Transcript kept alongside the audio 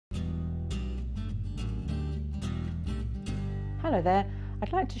Hello there,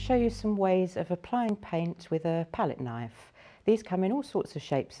 I'd like to show you some ways of applying paint with a palette knife. These come in all sorts of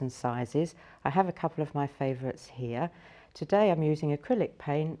shapes and sizes. I have a couple of my favourites here. Today I'm using acrylic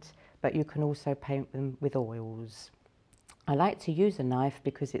paint, but you can also paint them with oils. I like to use a knife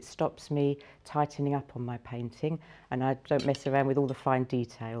because it stops me tightening up on my painting and I don't mess around with all the fine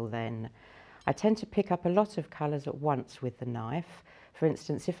detail then. I tend to pick up a lot of colours at once with the knife. For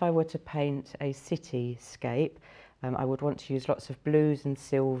instance, if I were to paint a cityscape, I would want to use lots of blues and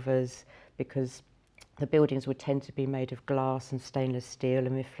silvers because the buildings would tend to be made of glass and stainless steel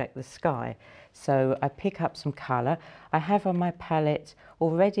and reflect the sky. So I pick up some colour. I have on my palette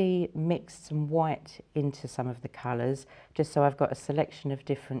already mixed some white into some of the colours, just so I've got a selection of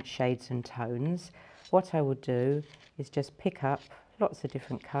different shades and tones. What I will do is just pick up lots of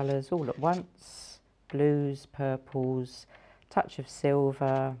different colours all at once, blues, purples, touch of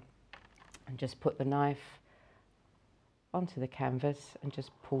silver, and just put the knife onto the canvas and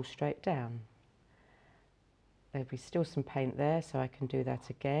just pull straight down. There'll be still some paint there, so I can do that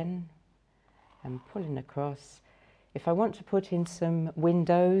again and pulling across. If I want to put in some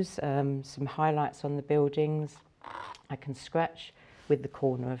windows, some highlights on the buildings, I can scratch with the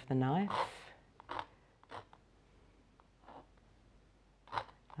corner of the knife,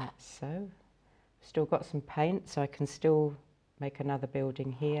 like so. Still got some paint, so I can still make another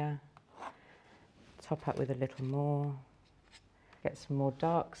building here, top up with a little more. Get some more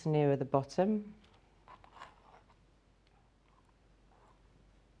darks nearer the bottom.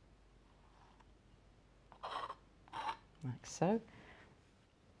 Like so.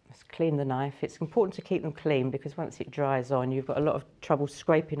 Let's clean the knife. It's important to keep them clean because once it dries on, you've got a lot of trouble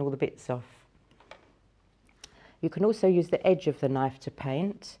scraping all the bits off. You can also use the edge of the knife to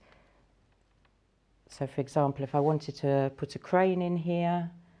paint. So for example, if I wanted to put a crane in here,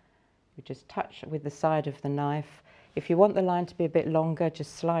 you just touch with the side of the knife. If you want the line to be a bit longer,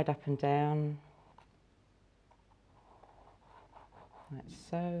 just slide up and down, like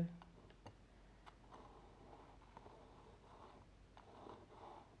so.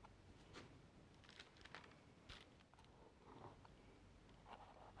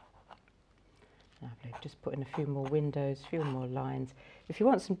 Lovely, just put in a few more windows, a few more lines. If you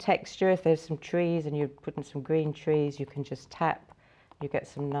want some texture, if there's some trees and you're putting some green trees, you can just tap, you get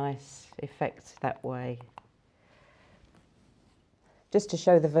some nice effects that way. Just to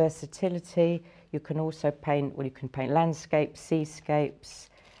show the versatility, you can also paint, well, you can paint landscapes, seascapes.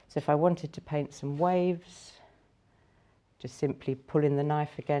 So if I wanted to paint some waves, just simply pull in the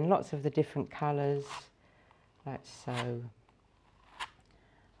knife again, lots of the different colours, like so.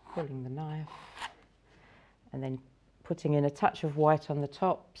 Pulling the knife, and then putting in a touch of white on the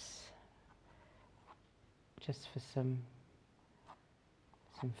tops, just for some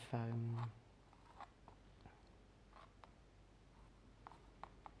foam.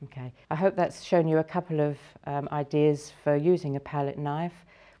 Okay, I hope that's shown you a couple of ideas for using a palette knife.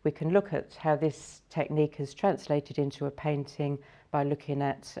 We can look at how this technique is translated into a painting by looking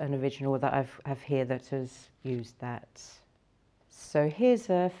at an original that I have here that has used that. So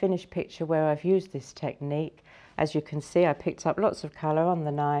here's a finished picture where I've used this technique. As you can see, I picked up lots of colour on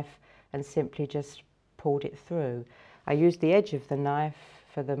the knife and simply just pulled it through. I used the edge of the knife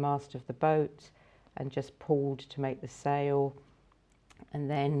for the mast of the boat and just pulled to make the sail. And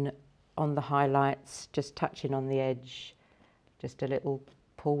then on the highlights, just touching on the edge, just a little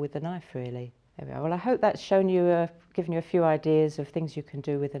pull with the knife really. There we are. Well, I hope that's shown you, given you a few ideas of things you can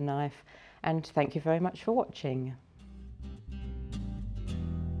do with a knife, and thank you very much for watching.